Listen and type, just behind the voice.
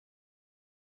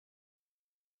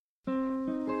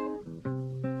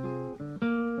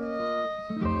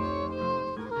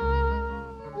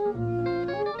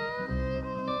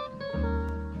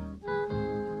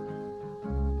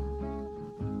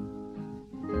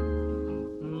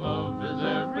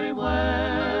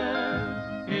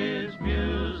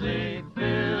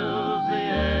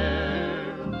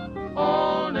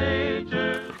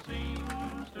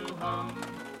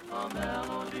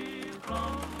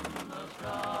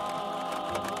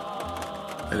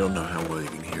I don't know how well you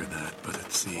can hear that, but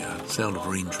it's the sound of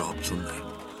raindrops on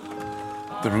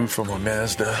the roof of my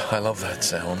Mazda. I love that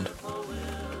sound.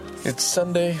 It's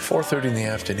Sunday, 4:30 in the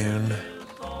afternoon,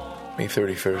 May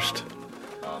 31st,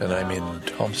 and I'm in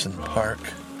Thompson Park.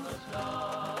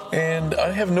 And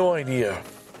I have no idea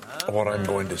what I'm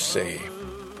going to say.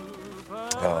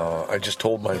 I just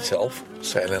told myself,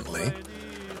 silently,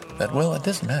 that, well, it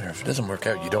doesn't matter. If it doesn't work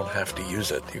out, you don't have to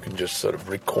use it. You can just sort of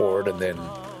record and then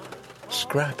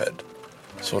scrap it.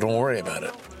 So don't worry about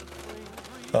it.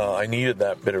 I needed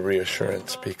that bit of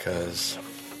reassurance because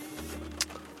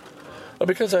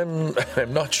I'm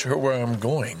not sure where I'm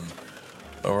going,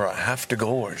 or where I have to go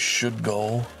or should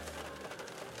go.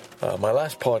 My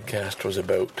last podcast was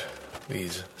about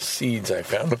these seeds I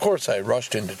found. Of course, I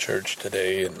rushed into church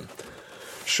today and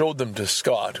showed them to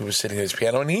Scott, who was sitting at his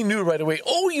piano, and he knew right away,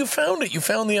 oh, you found it, you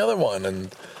found the other one.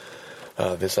 And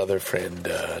this other friend,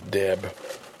 Deb,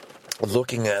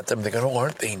 looking at them, thinking, oh,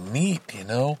 aren't they neat, you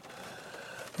know?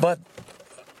 But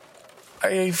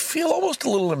I feel almost a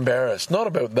little embarrassed, not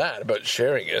about that, about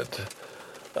sharing it,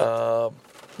 but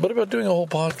about doing a whole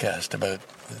podcast about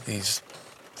these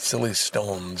silly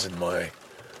stones in my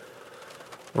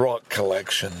rock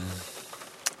collection.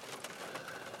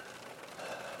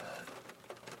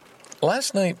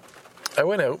 Last night, I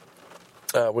went out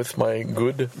with my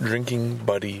good drinking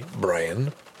buddy,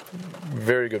 Brian.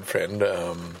 Very good friend.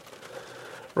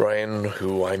 Ryan,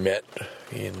 who I met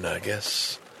in, I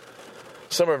guess,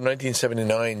 summer of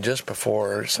 1979,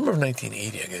 summer of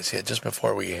 1980, I guess, yeah, just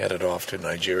before we headed off to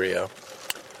Nigeria.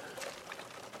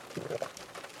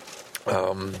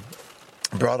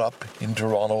 Brought up in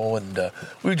Toronto, and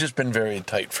we've just been very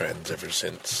tight friends ever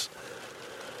since.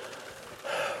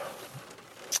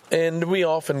 And we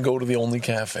often go to the Only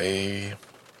Cafe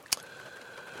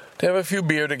to have a few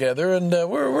beer together, and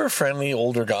we're friendly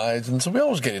older guys, and so we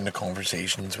always get into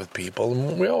conversations with people,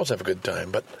 and we always have a good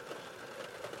time. But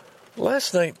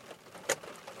last night,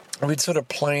 we'd sort of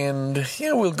planned,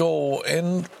 we'll go,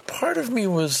 and part of me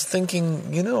was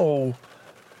thinking, you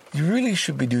really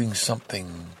should be doing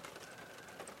something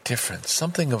different,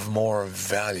 something of more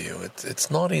value.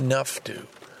 It's not enough to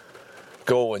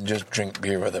go and just drink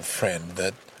beer with a friend,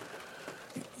 that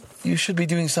you should be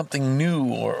doing something new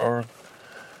or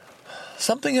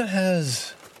something that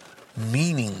has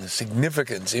meaning,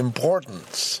 significance,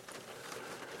 importance.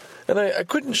 And I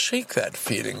couldn't shake that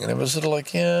feeling. And it was sort of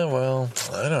like, I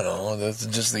don't know. That's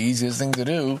just the easiest thing to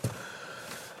do.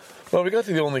 Well, we got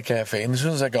to the Only Cafe, and as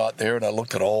soon as I got there and I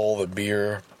looked at all the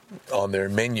beer on their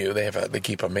menu, they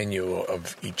keep a menu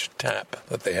of each tap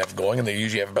that they have going, and they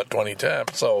usually have about 20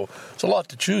 taps. So it's a lot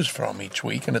to choose from each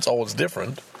week, and it's always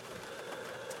different.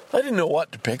 I didn't know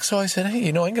what to pick, so I said, hey,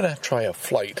 I'm going to try a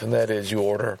flight, and that is you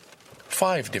order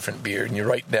 5 different beer, and you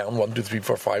write down 1, 2, 3,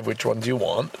 4, 5, which ones you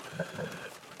want,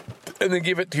 and they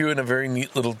give it to you in a very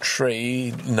neat little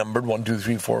tray, numbered 1, 2,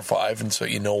 3, 4, 5, and so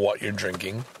you know what you're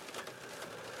drinking.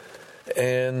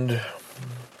 And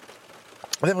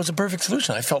that was a perfect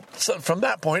solution. From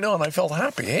that point on, I felt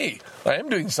happy. Hey, I am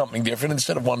doing something different.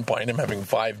 Instead of 1 pint, I'm having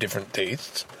 5 different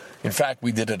tastes. In fact,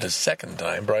 we did it a second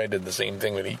time. Brian did the same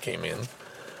thing when he came in.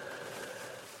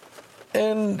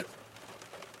 And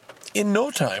in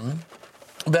no time,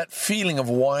 that feeling of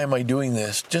why am I doing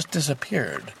this just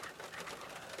disappeared.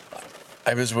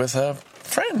 I was with a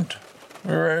friend.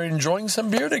 We were enjoying some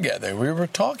beer together. We were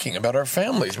talking about our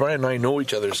families. Brian and I know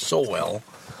each other so well.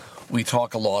 We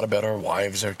talk a lot about our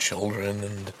wives, our children,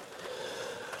 and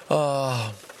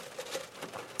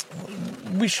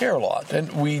we share a lot.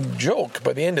 And we joke.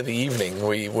 By the end of the evening,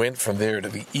 we went from there to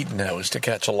the Eaton House to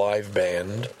catch a live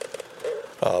band.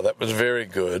 That was very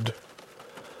good.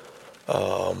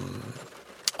 I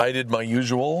did my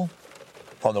usual.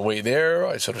 On the way there,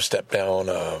 I sort of stepped down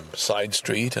a side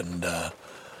street and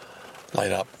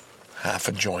light up half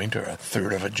a joint or a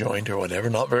third of a joint or whatever.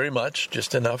 Not very much,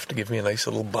 just enough to give me a nice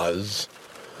little buzz.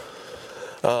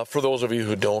 For those of you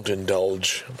who don't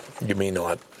indulge, you may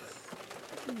not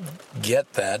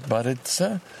get that, but it's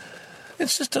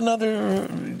just another...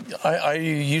 I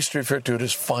used to refer to it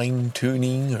as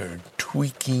fine-tuning or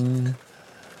tweaking.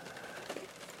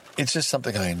 It's just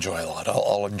something I enjoy a lot.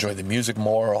 I'll enjoy the music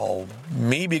more. I'll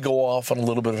maybe go off on a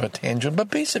little bit of a tangent, but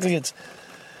basically it's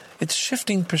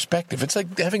shifting perspective. It's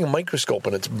like having a microscope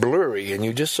and it's blurry, and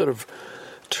you just sort of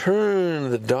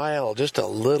turn the dial just a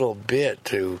little bit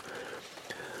to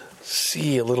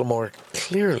see a little more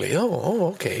clearly. Oh,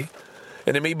 okay.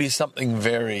 And it may be something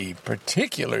very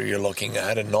particular you're looking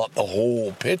at and not the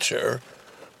whole picture,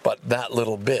 but that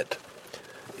little bit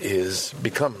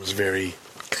becomes very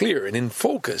clear and in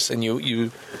focus, and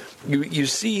you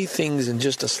see things in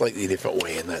just a slightly different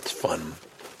way, and that's fun.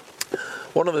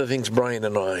 one of the things Brian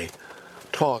and I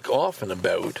talk often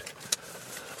about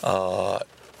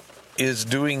is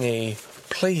doing a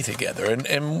play together,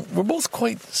 and we're both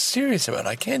quite serious about it.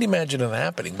 I can't imagine it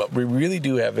happening, but we really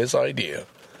do have this idea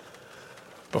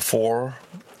before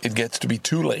it gets to be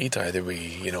too late. Either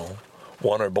we,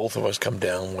 one or both of us come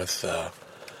down with,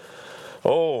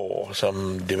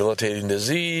 some debilitating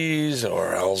disease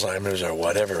or Alzheimer's or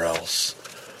whatever else.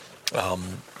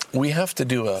 We have to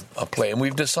do a play, and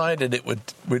we've decided it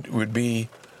would be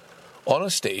on a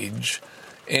stage,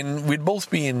 and we'd both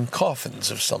be in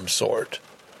coffins of some sort.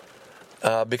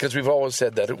 Because we've always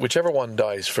said that whichever one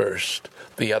dies first,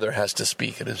 the other has to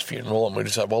speak at his funeral. And we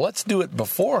decided, well, let's do it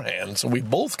beforehand so we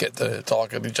both get to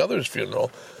talk at each other's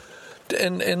funeral.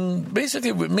 And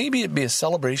basically, maybe it'd be a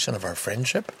celebration of our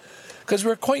friendship, because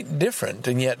we're quite different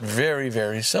and yet very,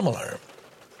 very similar.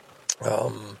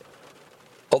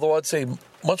 Although I'd say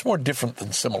much more different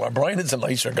than similar. Brian is a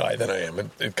nicer guy than I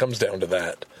am. It comes down to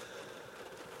that.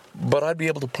 But I'd be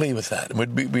able to play with that.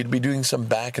 We'd be doing some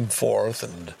back and forth,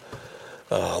 and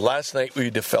last night we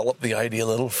developed the idea a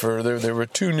little further. There were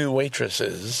 2 new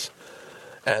waitresses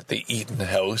at the Eaton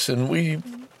House, and we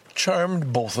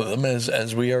charmed both of them,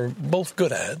 as we are both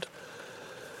good at.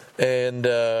 And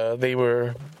they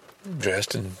were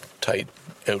dressed in tight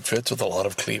outfits with a lot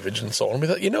of cleavage and so on. We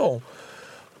thought,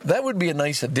 that would be a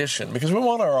nice addition, because we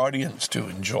want our audience to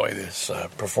enjoy this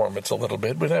performance a little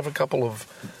bit. We'd have a couple of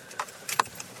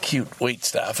cute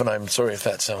waitstaff, and I'm sorry if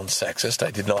that sounds sexist. I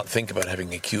did not think about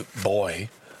having a cute boy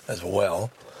as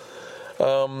well.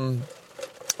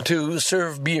 To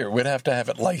serve beer, we'd have to have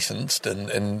it licensed,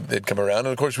 and they'd come around. And,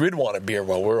 of course, we'd want a beer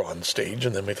while we're on stage.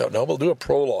 And then we thought, no, we'll do a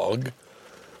prologue.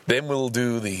 Then we'll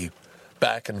do the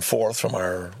back and forth from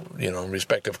our,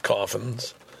 respective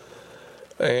coffins.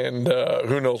 And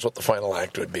who knows what the final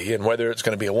act would be, and whether it's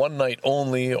going to be a one night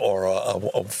only or a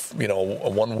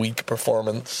 1 week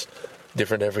performance,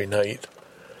 different every night.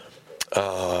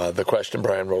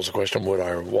 Brian rose the question, would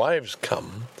our wives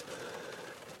come?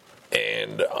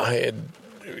 And I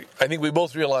think we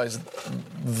both realized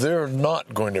they're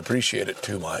not going to appreciate it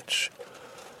too much.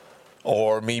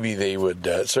 Or maybe they would,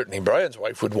 certainly Brian's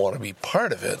wife would want to be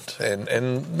part of it, and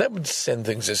that would send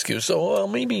things askew. So, well,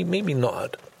 maybe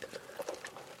not.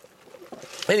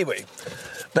 Anyway,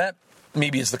 that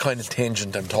maybe is the kind of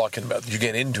tangent I'm talking about that you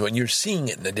get into, and you're seeing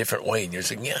it in a different way, and you're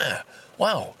saying, yeah,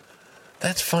 wow,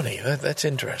 that's funny, that's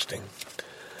interesting.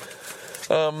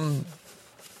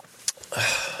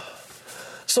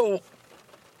 So,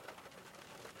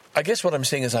 I guess what I'm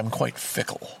saying is I'm quite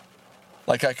fickle.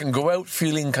 Like, I can go out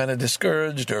feeling kind of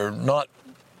discouraged or not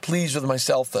pleased with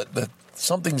myself that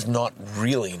something's not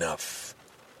really enough.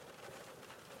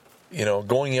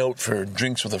 Going out for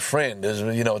drinks with a friend is,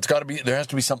 it's got to be, there has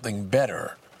to be something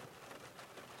better.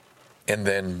 And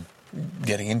then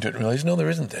getting into it and realize, no, there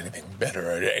isn't anything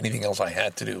better or anything else I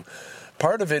had to do.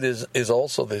 Part of it is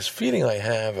also this feeling I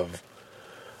have of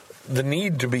the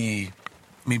need to be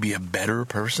maybe a better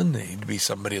person, the need to be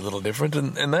somebody a little different.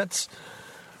 And that's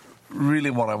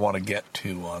really what I want to get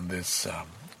to on this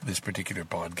particular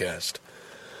podcast.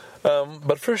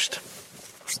 But first,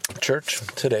 church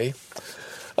today.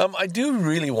 I do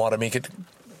really want to make it,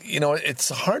 it's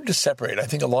hard to separate. I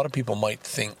think a lot of people might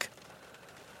think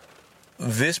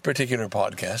this particular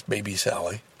podcast, Baby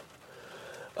Sally,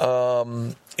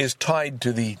 is tied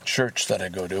to the church that I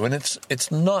go to. And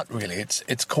it's not really.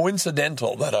 It's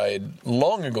coincidental that I had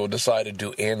long ago decided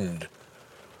to end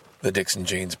the Dixon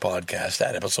Janes podcast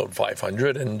at episode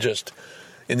 500, and just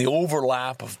in the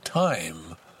overlap of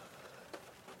time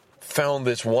found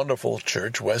this wonderful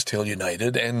church, West Hill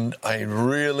United, and I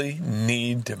really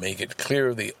need to make it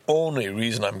clear the only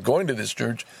reason I'm going to this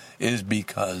church is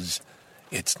because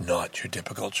it's not your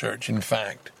typical church. In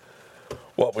fact,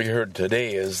 what we heard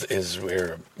today is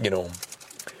we're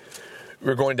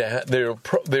going to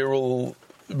there will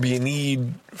be a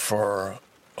need for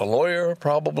a lawyer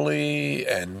probably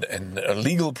and a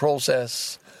legal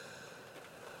process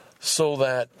so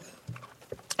that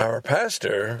our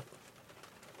pastor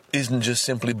isn't just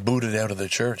simply booted out of the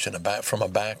church from a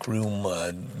backroom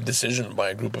decision by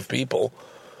a group of people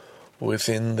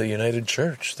within the United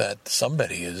Church, that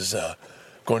somebody is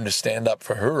going to stand up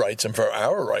for her rights and for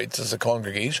our rights as a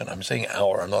congregation. I'm saying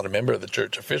our. I'm not a member of the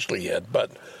church officially yet,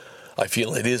 but I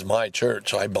feel it is my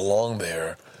church. I belong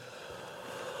there.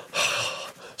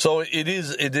 So it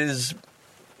is.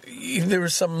 There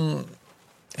is some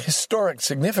historic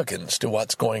significance to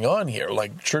what's going on here.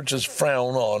 Like, churches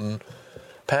frown on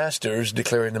pastors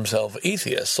declaring themselves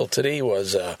atheists. So today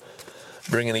was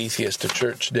Bring an Atheist to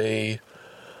Church Day,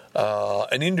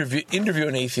 interview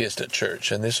an atheist at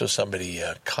church, and this was somebody,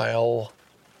 Kyle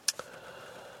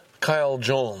Kyle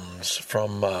Jones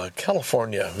from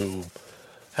California, who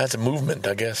has a movement,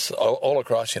 I guess, all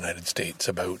across the United States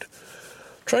about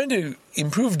trying to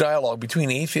improve dialogue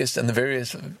between atheists and the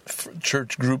various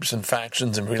church groups and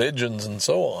factions and religions and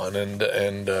so on. And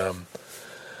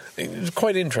it was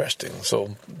quite interesting.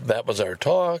 So that was our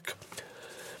talk.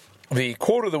 The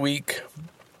quote of the week,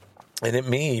 and it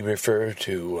may refer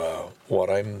to what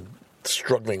I'm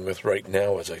struggling with right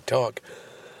now as I talk.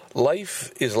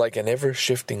 Life is like an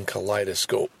ever-shifting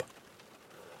kaleidoscope.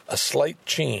 A slight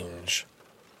change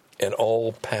and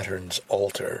all patterns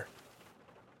alter.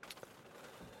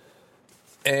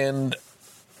 And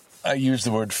I used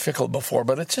the word fickle before,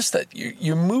 but it's just that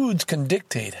your moods can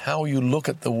dictate how you look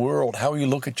at the world, how you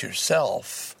look at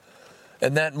yourself.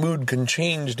 And that mood can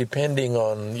change depending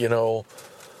on,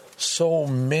 so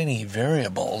many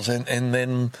variables. And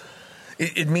then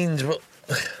it means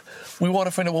we want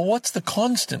to find out, what's the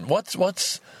constant?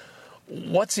 What's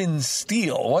in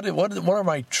steel? What are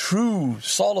my true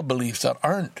solid beliefs that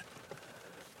aren't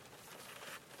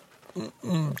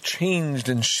changed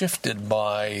and shifted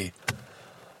by,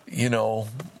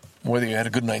 whether you had a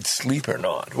good night's sleep or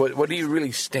not? What do you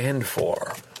really stand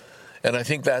for? And I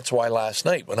think that's why last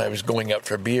night when I was going out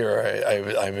for beer,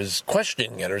 I was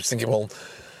questioning it. I was thinking, well,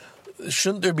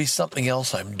 shouldn't there be something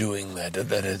else I'm doing that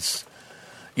is,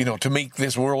 to make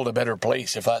this world a better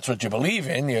place? If that's what you believe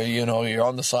in, you're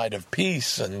on the side of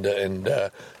peace and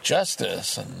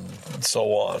justice and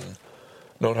so on.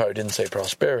 Note how I didn't say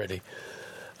prosperity.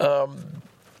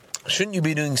 Shouldn't you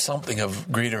be doing something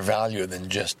of greater value than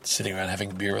just sitting around having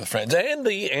a beer with friends? And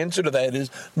the answer to that is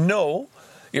no.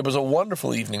 It was a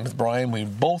wonderful evening with Brian. We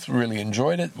both really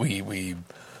enjoyed it. We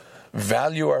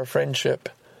value our friendship.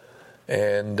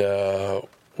 And the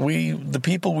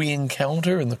people we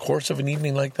encounter in the course of an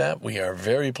evening like that, we are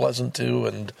very pleasant to.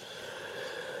 And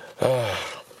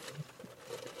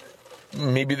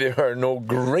maybe there are no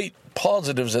great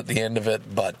positives at the end of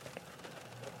it, but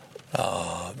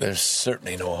there's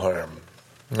certainly no harm.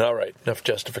 All right, enough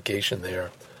justification there.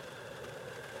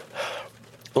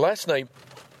 Last night,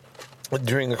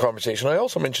 during the conversation, I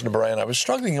also mentioned to Brian I was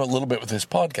struggling a little bit with this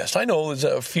podcast. I know there's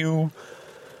a few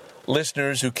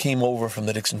listeners who came over from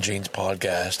the Dixon Janes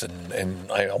podcast,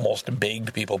 and I almost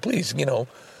begged people, please,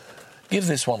 give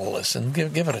this one a listen,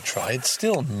 give it a try. It's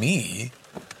still me,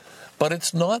 but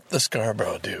it's not the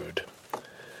Scarborough Dude.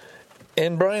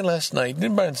 And Brian last night,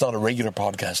 Brian's not a regular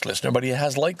podcast listener, but he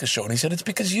has liked the show, and he said, it's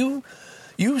because you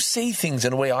say things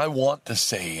in a way I want to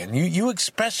say, and you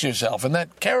express yourself, and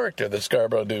that character, the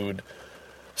Scarborough Dude,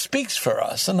 speaks for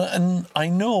us. And I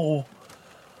know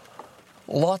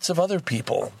lots of other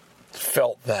people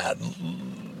felt that.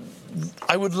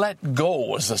 I would let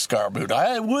go as the Scarborough Dude.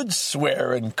 I would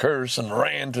swear and curse and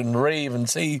rant and rave and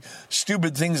say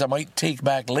stupid things I might take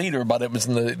back later, but it was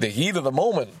in the heat of the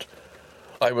moment.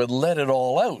 I would let it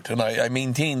all out, and I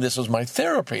maintain this is my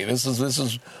therapy. This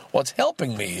is what's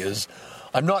helping me, is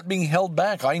I'm not being held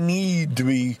back. I need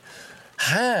to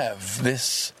have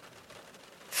this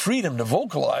freedom to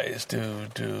vocalize, to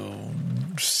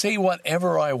say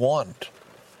whatever I want.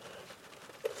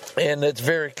 And it's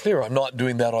very clear I'm not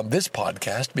doing that on this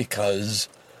podcast because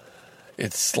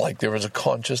it's like there was a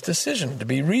conscious decision to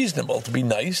be reasonable, to be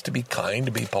nice, to be kind,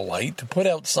 to be polite, to put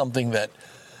out something that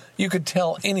you could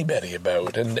tell anybody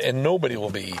about and nobody will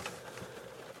be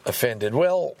offended.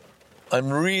 Well,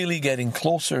 I'm really getting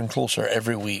closer and closer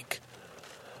every week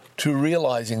to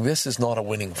realizing this is not a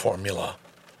winning formula.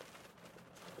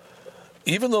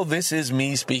 Even though this is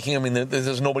me speaking, I mean,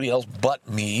 there's nobody else but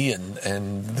me,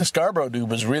 and the Scarborough Dude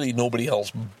was really nobody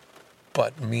else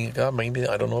but me. Maybe,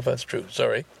 I don't know if that's true.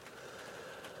 Sorry.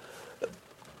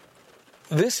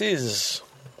 This is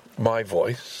my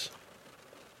voice.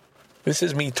 This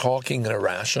is me talking in a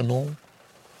rational,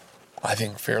 I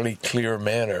think fairly clear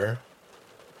manner.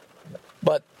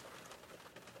 But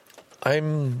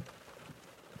I'm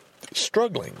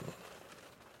struggling.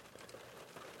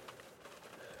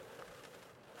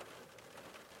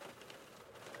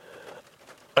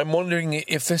 I'm wondering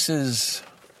if this is,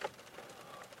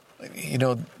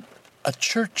 a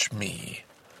church me.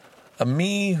 A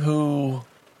me who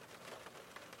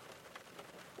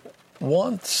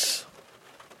wants...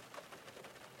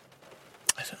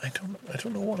 I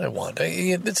don't know what I want.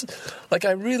 It's like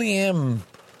I really am.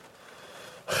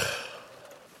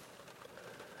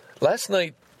 Last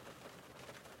night,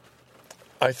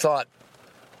 I thought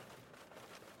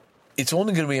it's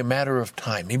only going to be a matter of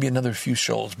time, maybe another few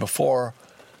shows before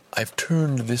I've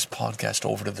turned this podcast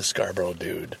over to the Scarborough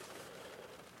Dude.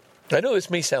 I know this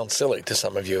may sound silly to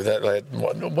some of you.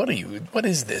 What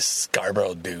is this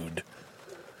Scarborough Dude?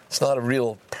 It's not a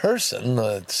real person.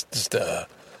 It's just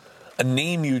a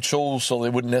name you chose so they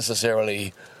wouldn't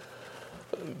necessarily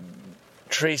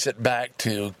trace it back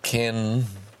to Ken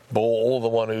Bowl, the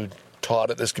one who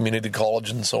taught at this community college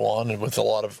and so on, and with a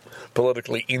lot of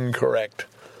politically incorrect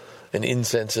and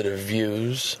insensitive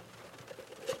views.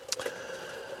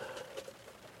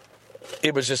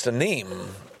 It was just a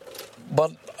name,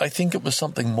 but I think it was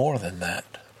something more than that.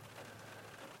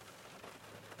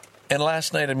 And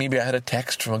last night, maybe I had a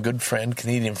text from a good friend,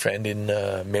 Canadian friend in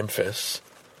Memphis,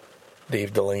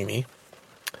 Dave Delaney,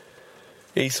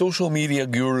 a social media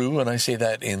guru, and I say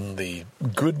that in the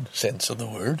good sense of the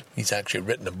word. He's actually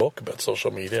written a book about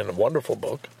social media, and a wonderful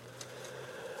book.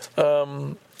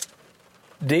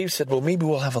 Dave said, well, maybe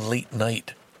we'll have a late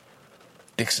night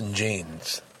Dixon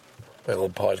Janes, my little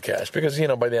podcast, because,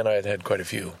 by then I had had quite a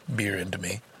few beer into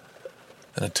me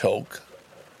and a toke.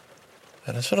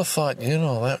 And I sort of thought,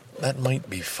 that might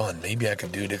be fun. Maybe I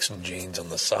could do Dixon Janes on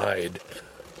the side.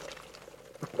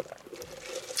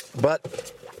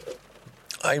 But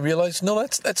I realized, no,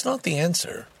 that's not the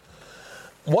answer.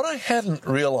 What I hadn't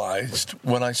realized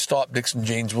when I stopped Dixon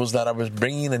Janes was that I was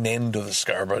bringing an end to the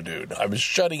Scarborough Dude. I was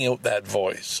shutting out that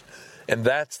voice. And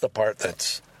that's the part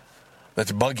that's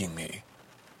bugging me.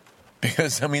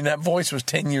 Because, that voice was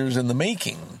 10 years in the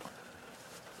making.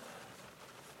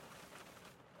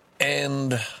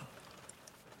 And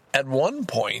at one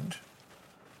point,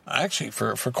 actually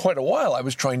for quite a while, I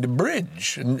was trying to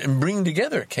bridge and bring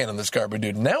together Ken and the Scarborough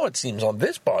Dude. Now it seems on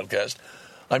this podcast,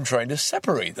 I'm trying to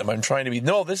separate them. I'm trying to be,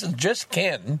 no, this is just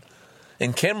Ken,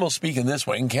 and Ken will speak in this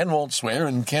way, and Ken won't swear,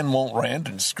 and Ken won't rant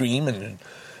and scream and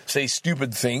say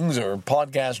stupid things or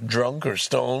podcast drunk or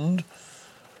stoned.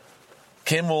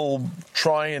 Ken will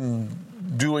try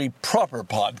and do a proper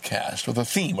podcast with a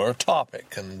theme or a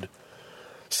topic and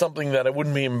something that I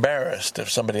wouldn't be embarrassed if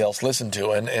somebody else listened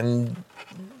to. And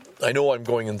I know I'm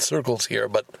going in circles here,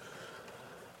 but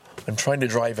I'm trying to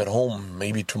drive it home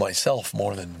maybe to myself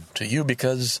more than to you,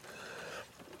 because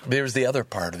there's the other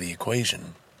part of the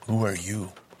equation. Who are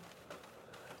you?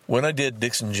 When I did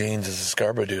Dixon Janes as a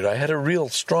Scarborough Dude, I had a real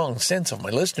strong sense of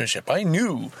my listenership. I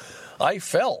knew, I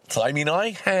felt, I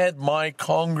had my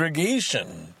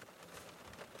congregation.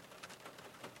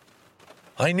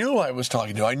 I knew I was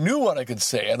talking to. I knew what I could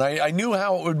say, and I knew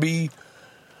how it would be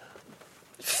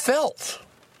felt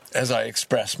as I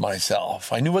expressed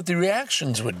myself. I knew what the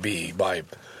reactions would be,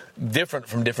 different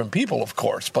from different people, of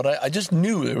course, but I just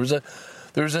knew there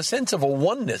was a sense of a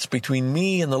oneness between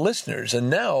me and the listeners, and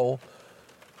now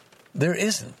there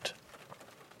isn't.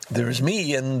 There is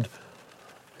me, and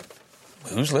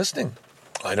who's listening?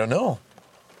 I don't know.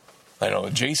 I know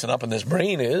Jason up in this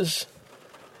brain is.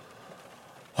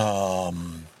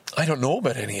 I don't know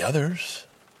about any others.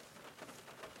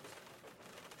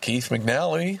 Keith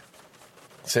McNally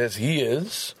says he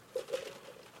is.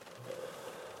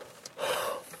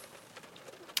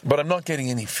 But I'm not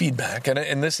getting any feedback,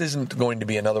 and this isn't going to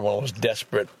be another one of those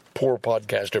desperate, poor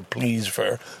podcaster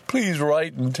please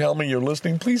write and tell me you're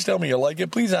listening. Please tell me you like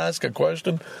it. Please ask a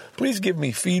question. Please give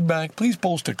me feedback. Please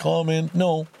post a comment.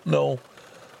 No.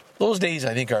 Those days,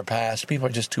 I think, are past. People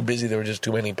are just too busy. There are just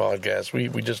too many podcasts.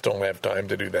 We just don't have time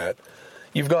to do that.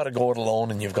 You've got to go it alone,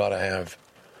 and you've got to have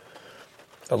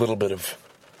a little bit of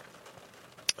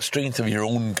strength of your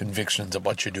own convictions of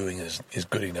what you're doing is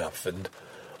good enough. And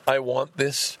I want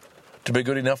this to be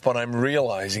good enough, but I'm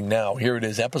realizing now, here it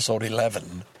is, episode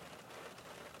 11,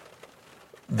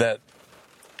 that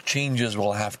changes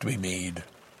will have to be made.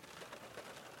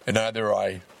 And either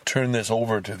I turn this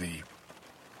over to the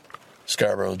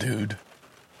Scarborough Dude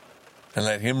and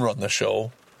let him run the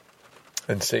show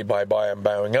and say bye-bye, I'm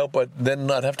bowing out, but then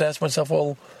I'd have to ask myself,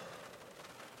 well,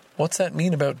 what's that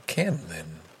mean about Ken then?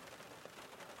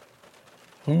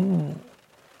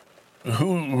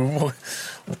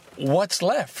 What's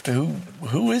left?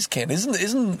 Who is Ken?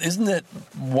 Isn't it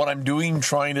what I'm doing,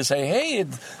 trying to say, hey,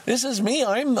 this is me,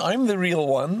 I'm the real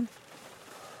one?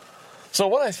 So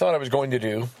what I thought I was going to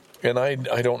do, and I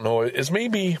don't know, is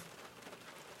maybe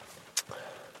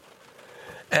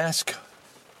ask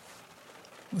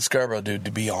the Scarborough Dude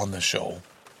to be on the show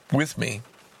with me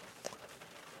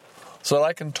so that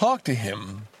I can talk to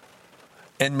him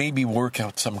and maybe work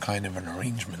out some kind of an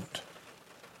arrangement.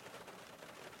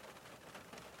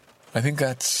 I think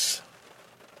that's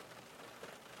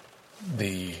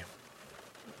the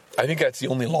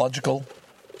only logical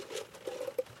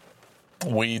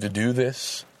way to do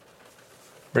this.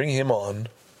 Bring him on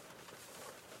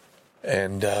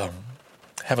and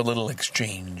have a little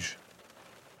exchange.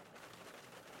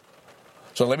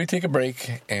 So let me take a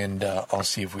break, and I'll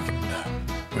see if we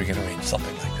can arrange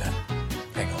something like that.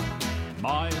 Hang on.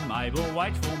 My Mabel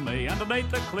waits for me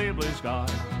underneath the clear blue sky,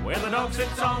 where the dog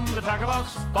sits on the tackle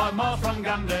box 5 miles from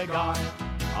Gundagai.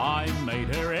 I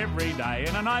meet her every day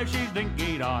and I know she's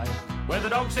dinky-die, where the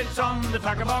dog sits on the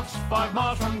tackle box 5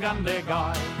 miles from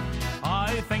Gundagai.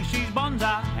 I think she's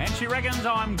bonza and she reckons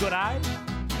I'm good, eh?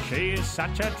 She is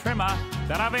such a trimmer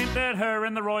that I've entered her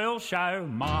in the royal show.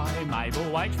 My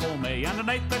Mabel waits for me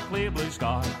underneath the clear blue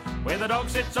sky, where the dog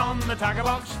sits on the tackle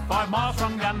box 5 miles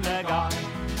from Gundagai.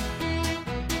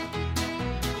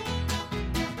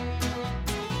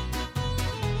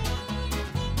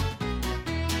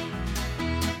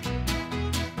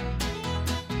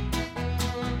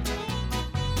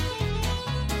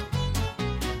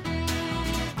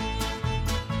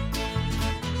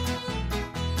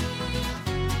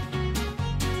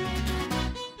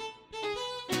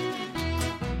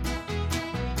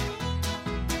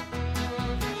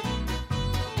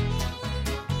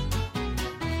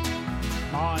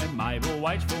 My Mabel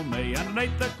waits for me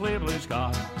underneath the clear blue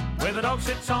sky, where the dog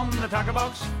sits on the tackle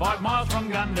box 5 miles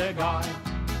from Gundagai.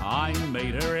 I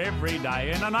meet her every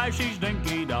day and I know she's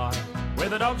dinky-die, where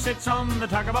the dog sits on the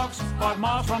tackle box 5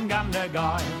 miles from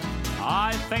Gundagai.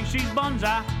 I think she's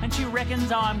bonza and she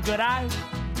reckons I'm good out.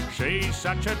 She's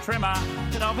such a trimmer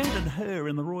that I've entered her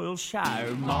in the royal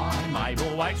show. My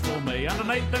Mabel waits for me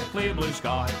underneath the clear blue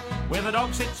sky, where the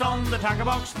dog sits on the tackle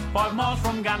box 5 miles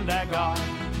from Gundagai,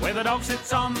 where the dog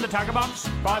sits on the tackle box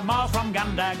 5 miles from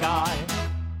Gundagai.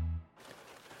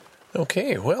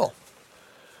 Okay, well,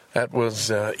 that was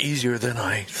easier than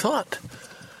I thought.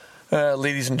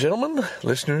 Ladies and gentlemen,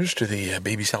 listeners to the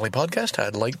Baby Sally podcast,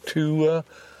 I'd like to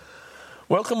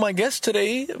welcome my guest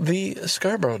today, the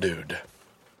Scarborough Dude.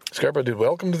 Scarborough Dude,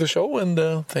 welcome to the show,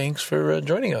 and thanks for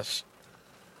joining us.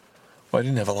 Well, I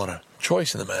didn't have a lot of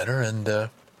choice in the matter, and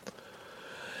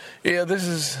yeah,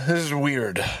 this is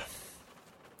weird.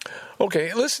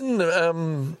 Okay, listen,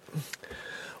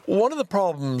 one of the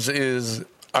problems is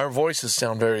our voices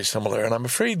sound very similar, and I'm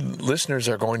afraid listeners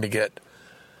are going to get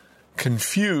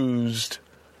confused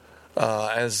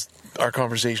as our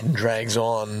conversation drags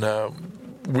on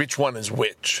which one is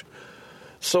which.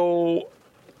 So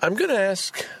I'm going to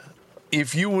ask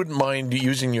if you wouldn't mind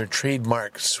using your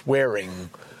trademark swearing.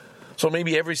 So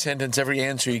maybe every sentence, every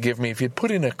answer you give me, if you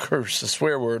put in a curse, a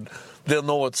swear word, they'll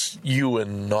know it's you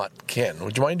and not Ken.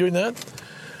 Would you mind doing that?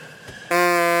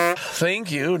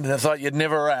 Thank you. I thought you'd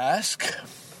never ask.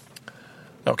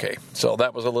 Okay, so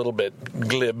that was a little bit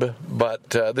glib, but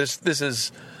this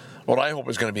is what I hope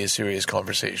is going to be a serious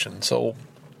conversation. So,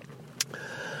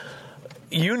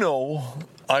 you know,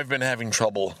 I've been having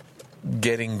trouble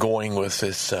getting going with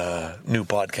this new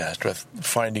podcast, with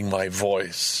finding my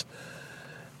voice.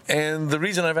 And the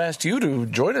reason I've asked you to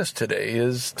join us today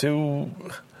is to,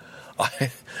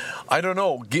 I don't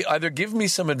know, either give me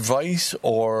some advice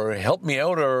or help me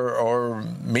out or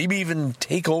maybe even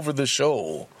take over the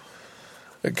show.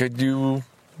 Could you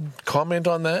comment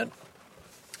on that?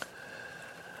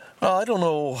 I don't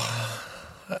know.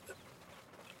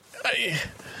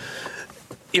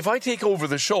 If I take over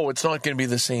the show, it's not going to be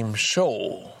the same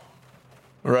show,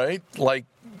 right? Like,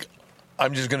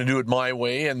 I'm just going to do it my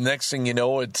way, and next thing you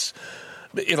know,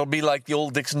 it'll be like the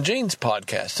old Dixon Janes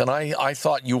podcast, and I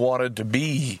thought you wanted to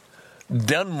be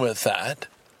done with that,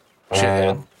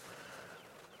 shithead.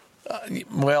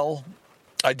 Well,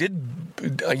 I did.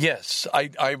 Yes,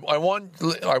 I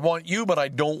want you, but I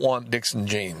don't want Dixon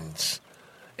Janes,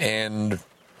 and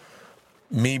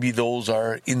maybe those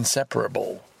are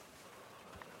inseparable.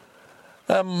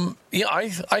 Yeah,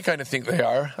 I kind of think they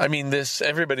are. I mean,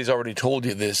 everybody's already told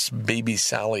you this Baby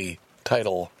Sally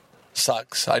title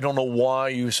sucks. I don't know why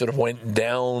you sort of went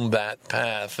down that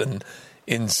path and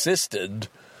insisted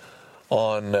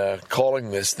on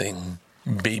calling this thing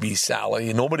Baby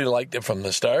Sally. Nobody liked it from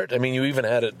the start. I mean, you even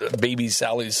had it Baby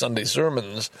Sally's Sunday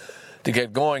Sermons to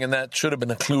get going, and that should have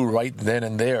been a clue right then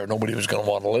and there. Nobody was going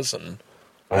to want to listen.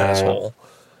 Asshole.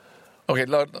 Okay,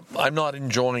 I'm not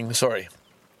enjoying the swear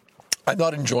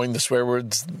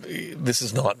words. This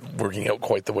is not working out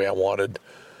quite the way I wanted.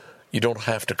 You don't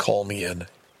have to call me an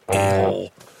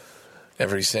a-hole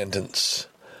every sentence.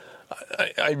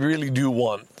 I really do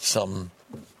want some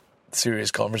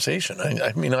serious conversation.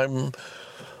 I mean,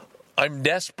 I'm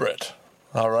desperate,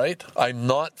 all right? I'm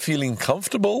not feeling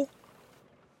comfortable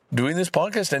doing this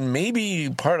podcast, and maybe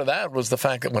part of that was the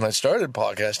fact that when I started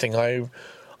podcasting,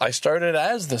 I started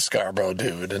as the Scarborough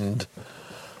Dude, and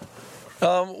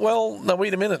well, now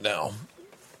wait a minute now.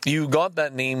 You got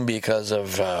that name because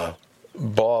of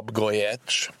Bob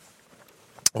Goyetch.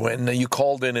 When you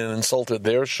called in and insulted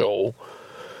their show,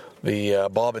 the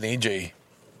Bob and AJ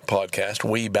podcast,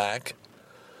 way back,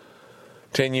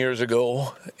 10 years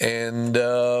ago, and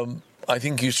I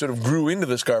think you sort of grew into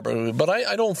the Scarborough Dude, but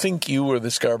I don't think you were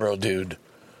the Scarborough Dude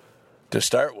to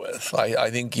start with. I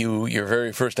think your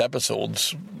very first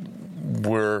episodes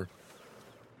were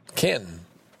Ken,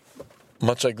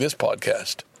 much like this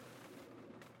podcast.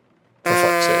 For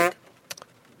fuck's sake.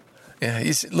 Yeah,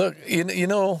 you see, look, you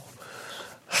know,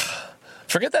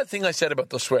 forget that thing I said about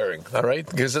the swearing, all right?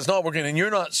 Because it's not working, and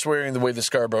you're not swearing the way the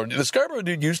Scarborough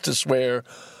Dude used to swear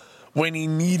when he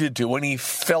needed to, when he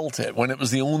felt it, when it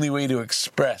was the only way to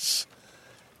express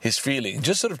his feeling.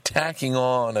 Just sort of tacking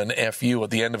on an F-U at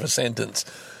the end of a sentence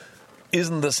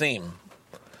isn't the same.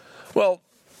 Well,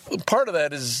 part of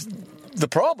that is the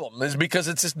problem is because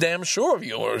it's this damn show of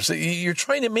yours. You're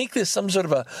trying to make this some sort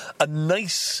of a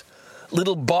nice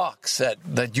little box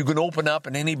that you can open up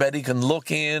and anybody can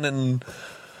look in and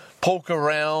poke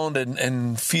around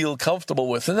and feel comfortable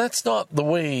with. And that's not the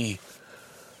way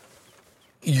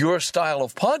your style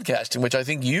of podcasting, which I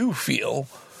think you feel,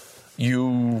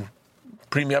 I'm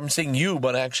saying you,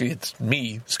 but actually it's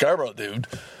me, Scarborough Dude,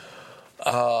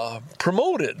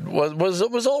 promoted,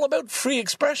 was all about free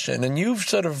expression. And you've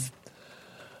sort of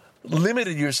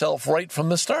limited yourself right from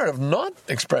the start of not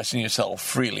expressing yourself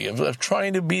freely, of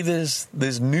trying to be this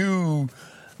new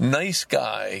nice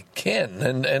guy, Ken,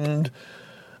 and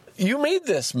you made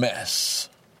this mess,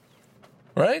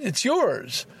 right? It's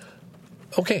yours.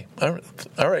 Okay, all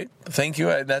right. Thank you.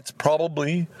 That's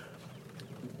probably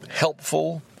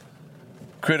helpful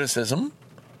criticism,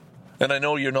 and I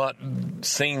know you're not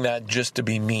saying that just to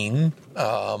be mean.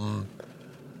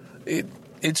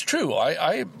 It's true.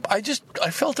 I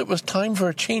felt it was time for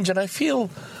a change, and I feel,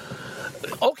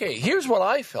 okay, here's what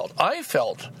I felt. I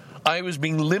felt I was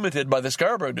being limited by the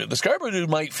Scarborough Dude. The Scarborough Dude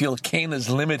might feel Ken is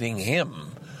limiting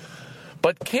him,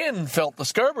 but Ken felt the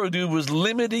Scarborough Dude was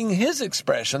limiting his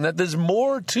expression, that there's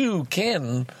more to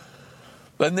Ken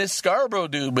than this Scarborough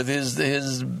Dude with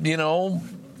his you know,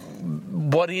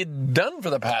 what he had done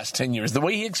for the past 10 years, the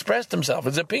way he expressed himself,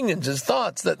 his opinions, his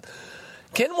thoughts, that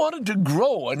Ken wanted to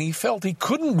grow, and he felt he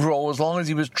couldn't grow as long as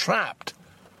he was trapped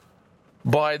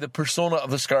by the persona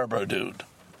of the Scarborough Dude.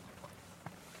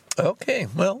 Okay,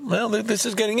 well, this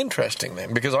is getting interesting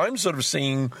then, because I'm sort of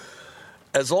seeing,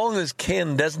 as long as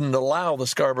Ken doesn't allow the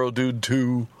Scarborough Dude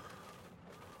to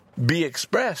be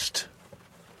expressed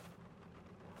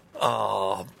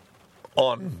on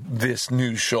this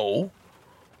new show,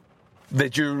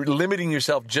 that you're limiting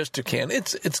yourself just to Ken,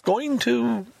 it's going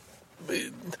to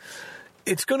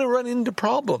run into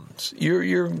problems.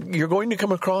 You're going to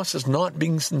come across as not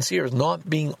being sincere, as not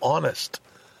being honest,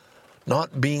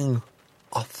 not being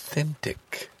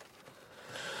authentic.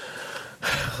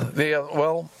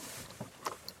 Well,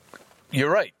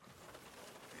 you're right.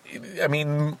 I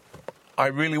mean, I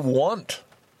really want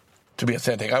to be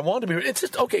authentic. I want to be. It's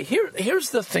just okay.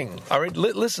 Here's the thing. All right,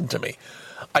 listen to me.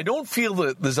 I don't feel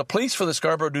that there's a place for the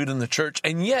Scarborough Dude in the church,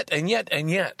 and yet,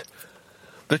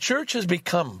 the church has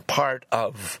become part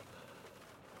of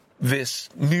this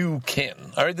new Ken.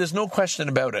 All right, there's no question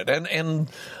about it. And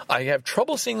I have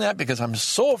trouble seeing that because I'm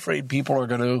so afraid people are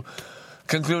going to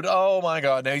conclude, oh my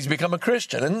God, now he's become a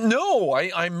Christian. And no,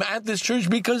 I'm at this church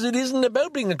because it isn't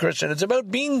about being a Christian. It's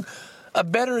about being a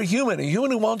better human, a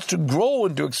human who wants to grow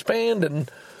and to expand,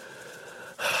 and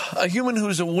a human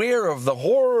who's aware of the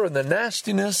horror and the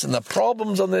nastiness and the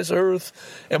problems on this earth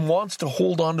and wants to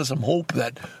hold on to some hope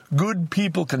that good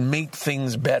people can make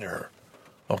things better.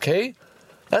 Okay?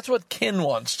 That's what Ken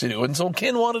wants to do. And so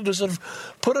Ken wanted to sort of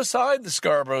put aside the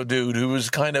Scarborough Dude, who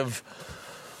was kind of,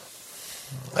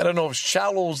 I don't know if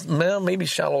shallow's, maybe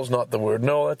shallow's not the word.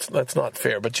 No, that's not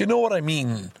fair. But you know what I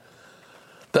mean?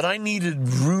 That I needed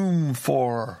room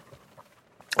for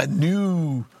a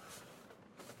new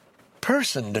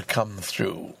person to come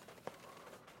through.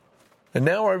 And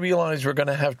now I realize we're going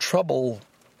to have trouble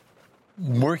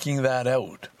working that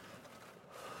out.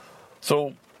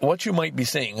 So what you might be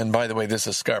saying, and by the way, this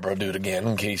is Scarborough Dude again,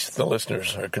 in case the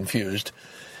listeners are confused,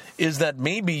 is that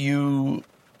maybe you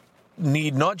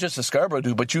need not just a Scarborough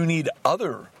Dude, but you need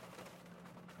other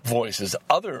voices,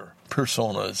 other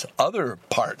personas, other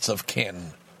parts of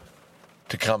Ken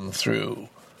to come through.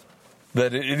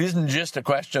 That it isn't just a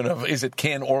question of is it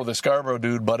Ken or the Scarborough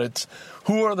Dude, but it's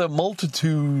who are the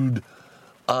multitude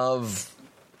of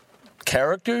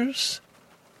characters,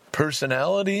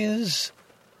 personalities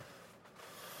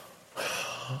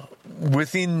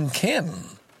within Ken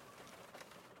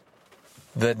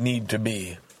that need to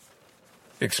be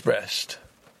expressed.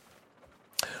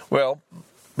 Well,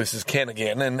 this is Ken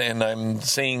again, and I'm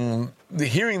saying,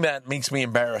 hearing that makes me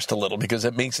embarrassed a little because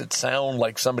it makes it sound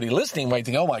like somebody listening might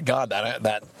think, oh my God,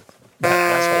 that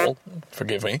asshole,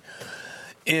 forgive me,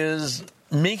 is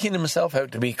making himself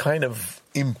out to be kind of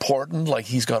important, like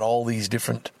he's got all these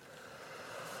different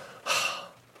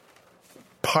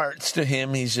parts to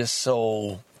him. He's just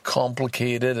so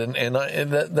complicated, and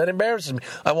that embarrasses me.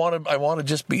 I want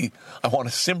to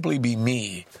simply be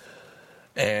me,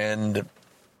 and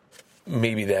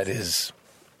maybe that is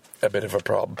a bit of a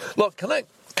problem. Look, can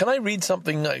I read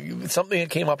something that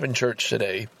came up in church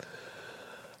today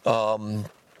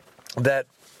that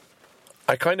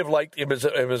I kind of liked? It was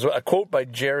a quote by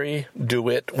Jerry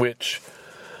DeWitt, which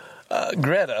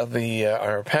Greta,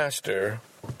 our pastor,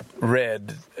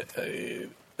 read,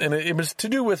 and it was to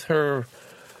do with her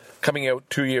coming out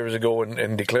 2 years ago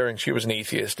and declaring she was an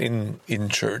atheist in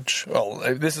church.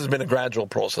 Well, this has been a gradual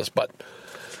process, but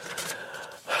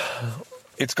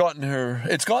it's gotten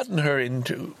her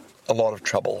into a lot of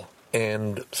trouble.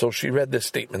 And so she read this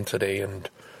statement today, and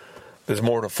there's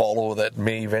more to follow that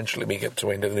may eventually make its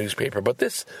way into the newspaper. But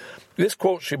this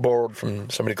quote she borrowed from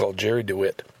somebody called Jerry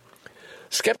DeWitt.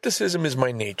 "Skepticism is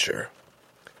my nature.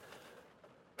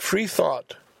 Free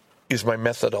thought is my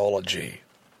methodology.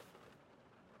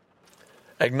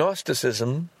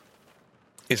 Agnosticism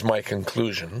is my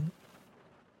conclusion.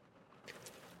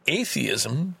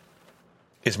 Atheism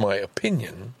is my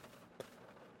opinion.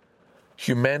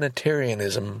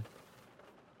 Humanitarianism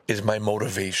is my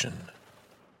motivation."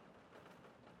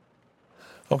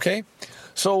 Okay?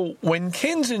 So when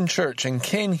Ken's in church and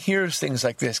Ken hears things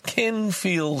like this, Ken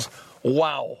feels,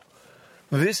 wow,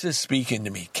 this is speaking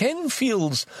to me. Ken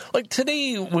feels like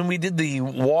today when we did the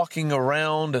walking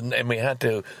around and we had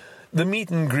to, the meet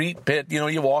and greet bit,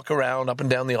 you walk around up and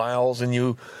down the aisles and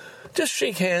you just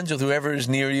shake hands with whoever is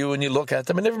near you and you look at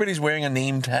them and everybody's wearing a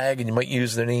name tag and you might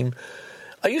use their name.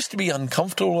 I used to be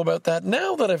uncomfortable about that.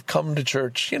 Now that I've come to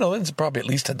church, it's probably at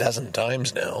least a dozen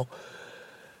times now,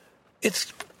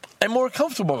 I'm more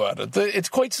comfortable about it. It's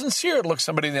quite sincere to look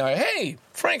somebody in the eye. "Hey,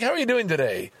 Frank, how are you doing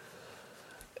today?"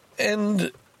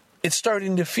 And it's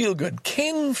starting to feel good.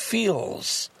 Ken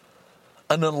feels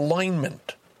an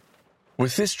alignment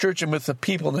with this church and with the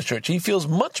people in the church. He feels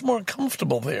much more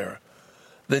comfortable there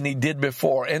than he did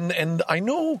before. And I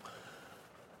know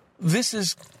this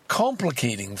is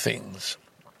complicating things.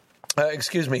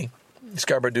 Excuse me,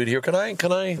 Scarborough Dude here. Can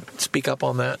I speak up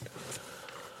on that?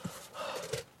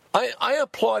 I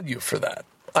applaud you for that.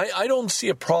 I don't see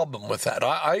a problem with that.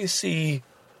 I see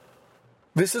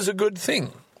this is a good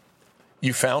thing.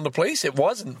 You found a place. It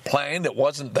wasn't planned. It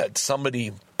wasn't that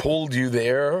somebody pulled you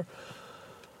there.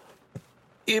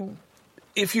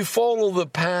 If you follow the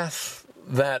path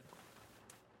that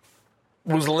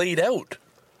was laid out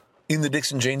in the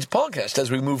Dixon Janes podcast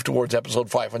as we move towards episode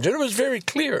 500, it was very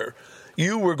clear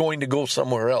you were going to go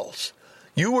somewhere else.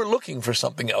 You were looking for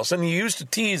something else, and you used to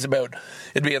tease about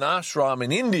it'd be an ashram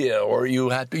in India, or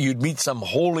you'd meet some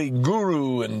holy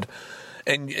guru,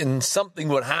 and something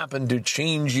would happen to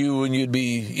change you, and you'd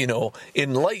be,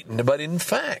 enlightened. But in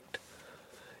fact,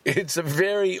 it's a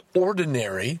very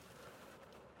ordinary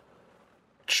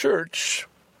church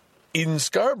in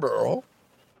Scarborough,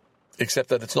 except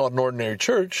that it's not an ordinary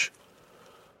church,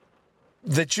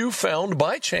 that you found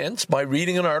by chance by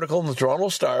reading an article in the Toronto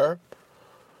Star,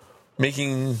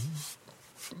 making,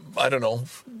 I don't know,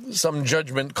 some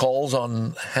judgment calls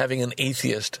on having an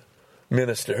atheist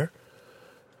minister.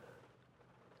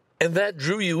 And that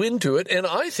drew you into it, and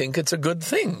I think it's a good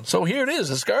thing. So here it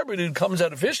is. A Scarborough Dude comes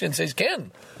out of fishing and says,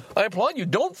 "Ken, I applaud you.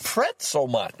 Don't fret so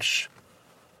much.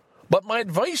 But my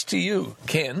advice to you,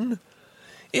 Ken,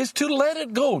 is to let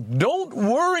it go. Don't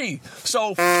worry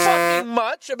so fucking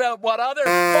much about what other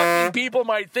fucking people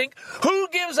might think. Who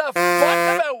gives a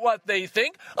fuck about what they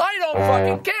think? I don't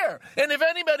fucking care. And if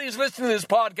anybody's listening to this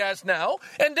podcast now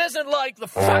and doesn't like the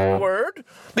fuck word,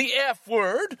 the F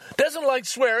word, doesn't like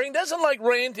swearing, doesn't like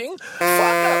ranting, fuck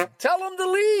them. Tell them to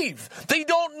leave. They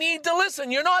don't need to listen.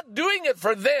 You're not doing it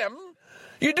for them.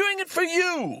 You're doing it for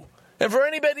you. And for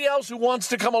anybody else who wants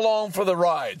to come along for the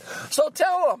ride. So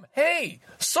tell them, hey,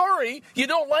 sorry, you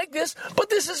don't like this, but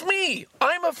this is me.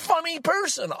 I'm a funny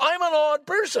person. I'm an odd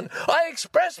person. I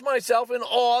express myself in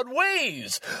odd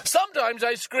ways. Sometimes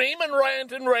I scream and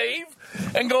rant and rave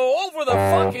and go over the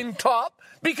fucking top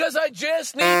because I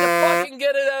just need to fucking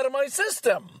get it out of my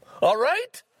system. All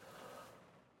right?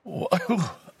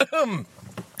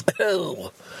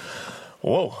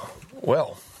 Whoa.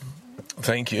 Well,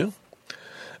 thank you.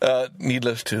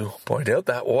 Needless to point out,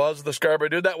 that was the Scarborough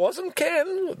Dude. That wasn't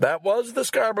Ken. That was the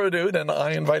Scarborough Dude, and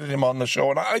I invited him on the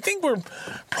show. And I think we're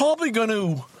probably going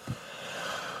to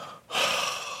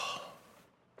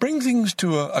bring things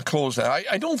to a close now.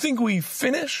 I don't think we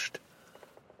finished.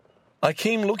 I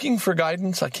came looking for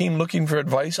guidance. I came looking for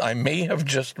advice. I may have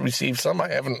just received some. I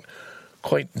haven't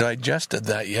quite digested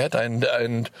that yet.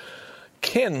 And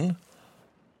Ken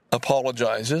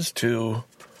apologizes to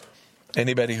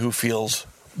anybody who feels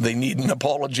they need an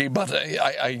apology, but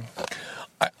I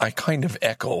kind of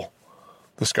echo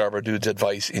the Scarborough Dude's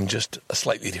advice in just a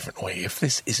slightly different way. If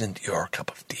this isn't your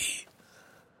cup of tea,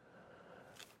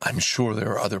 I'm sure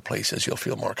there are other places you'll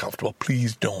feel more comfortable.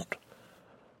 Please don't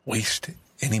waste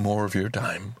any more of your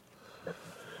time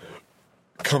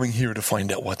coming here to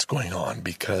find out what's going on,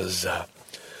 because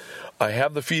I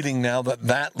have the feeling now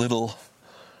that little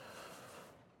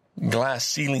glass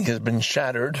ceiling has been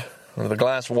shattered, or the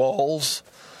glass walls.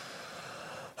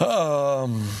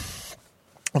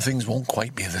 Things won't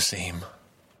quite be the same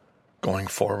going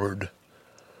forward.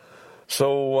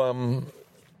 So,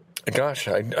 gosh,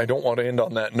 I don't want to end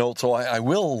on that note, so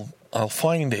I'll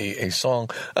find a song.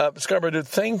 Scarborough Dude,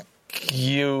 thank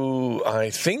you, I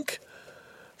think,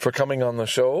 for coming on the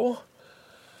show.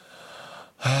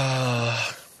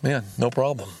 Yeah, no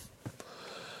problem.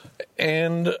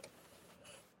 And,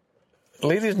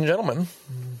 ladies and gentlemen,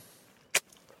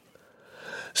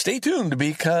 stay tuned,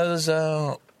 because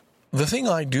the thing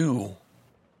I do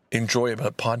enjoy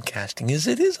about podcasting is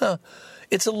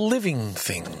it's a living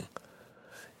thing.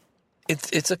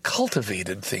 It's a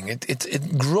cultivated thing.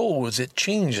 It grows, it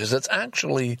changes. It's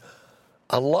actually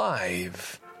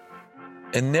alive,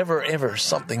 and never ever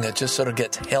something that just sort of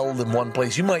gets held in one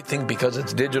place. You might think because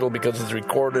it's digital, because it's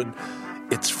recorded,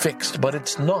 it's fixed, but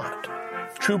it's not.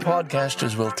 True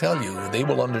podcasters will tell you, they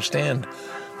will understand,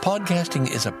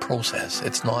 podcasting is a process.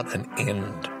 It's not an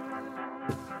end.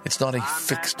 It's not a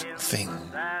fixed thing.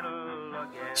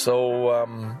 So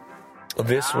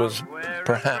this was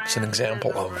perhaps an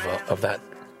example of that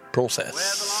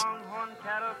process.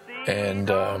 And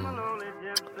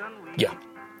yeah,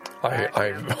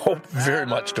 I hope very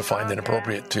much to find an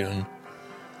appropriate tune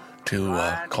to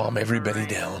calm everybody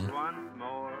down.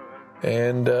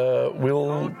 And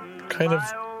we'll kind of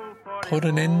put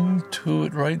an end to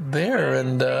it right there.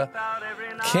 And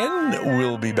Ken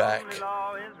will be back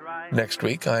next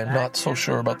week. I'm not so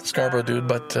sure about the Scarborough Dude,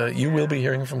 but you will be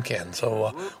hearing from Ken.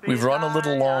 So we've run a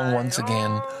little long once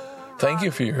again. Thank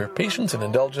you for your patience and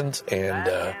indulgence.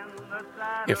 And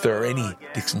if there are any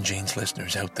Dixon Janes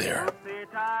listeners out there,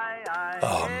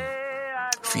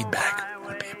 feedback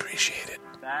would be appreciated.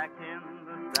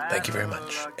 Thank you very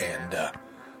much. And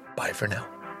bye for now.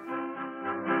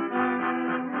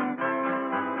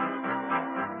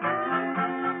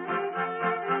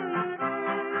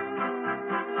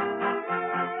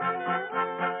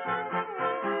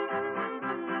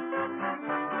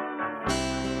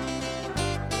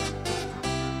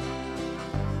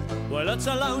 Well, it's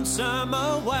a lonesome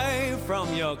away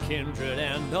from your kindred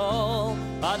and all,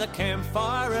 by the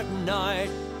campfire at night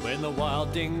when the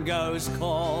wild dingoes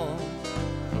call.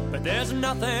 But there's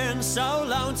nothing so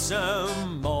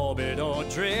lonesome, morbid or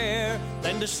drear,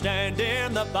 than to stand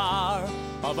in the bar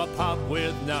of a pub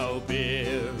with no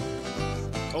beer.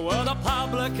 Well, the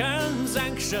publican's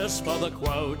anxious for the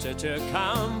quota to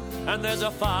come, and there's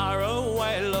a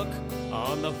faraway look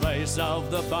on the face of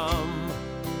the bum.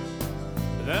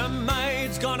 The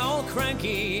maid's gone all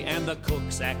cranky and the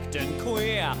cook's acting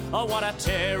queer. Oh, what a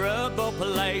terrible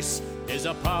place is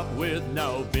a pub with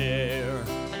no beer.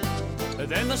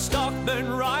 Then the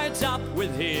stockman rides up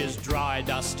with his dry,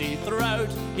 dusty throat.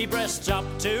 He breasts up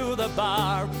to the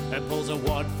bar and pulls a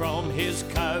wad from his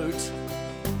coat.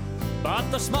 But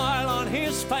the smile on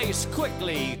his face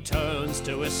quickly turns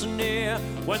to a sneer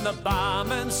when the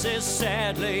barman says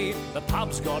sadly, the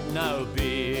pub's got no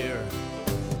beer.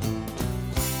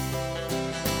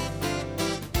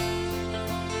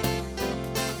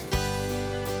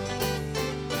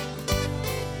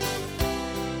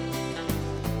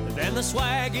 Then the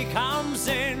swaggy comes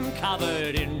in,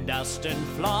 covered in dust and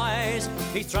flies.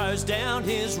 He throws down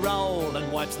his roll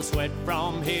and wipes the sweat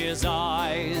from his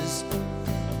eyes.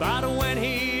 But when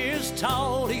he is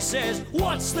told, he says,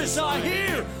 "What's this I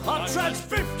hear? I've trudged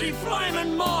 50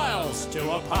 flaming miles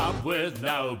to a pub with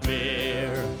no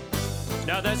beer."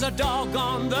 Now there's a dog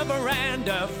on the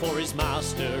veranda, for his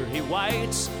master he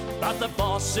waits. But the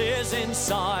boss is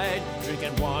inside,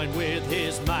 drinking wine with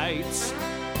his mates.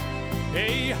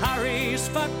 He hurries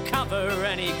for cover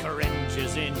and he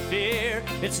cringes in fear.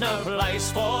 It's no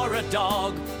place for a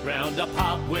dog round a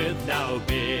pub with no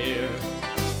beer.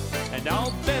 And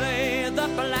old Billy the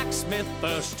blacksmith,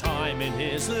 first time in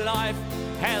his life,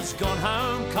 has gone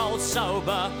home cold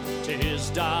sober to his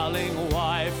darling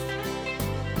wife.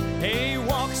 He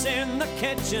walks in the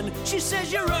kitchen, she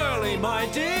says, "You're early, my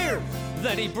dear."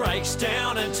 Then he breaks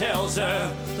down and tells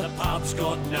her the pub's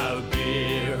got no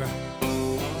beer.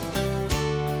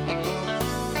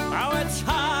 Oh, it's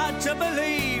hard to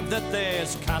believe that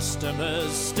there's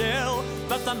customers still,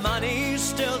 but the money's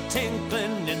still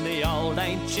tinkling in the old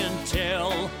ancient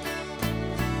till.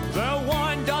 The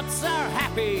Wyandottes are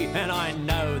happy, and I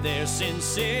know they're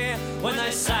sincere when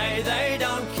they say they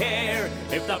don't care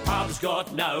if the pub's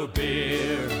got no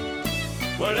beer.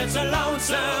 Well, it's a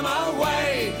lonesome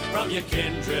away from your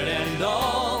kindred and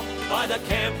all, by the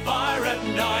campfire at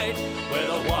night where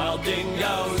the wild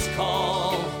dingoes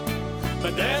call.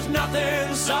 But there's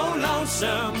nothing so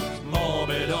lonesome,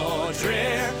 morbid or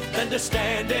drear than to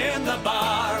stand in the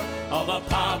bar of a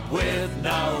pub with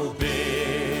no beer.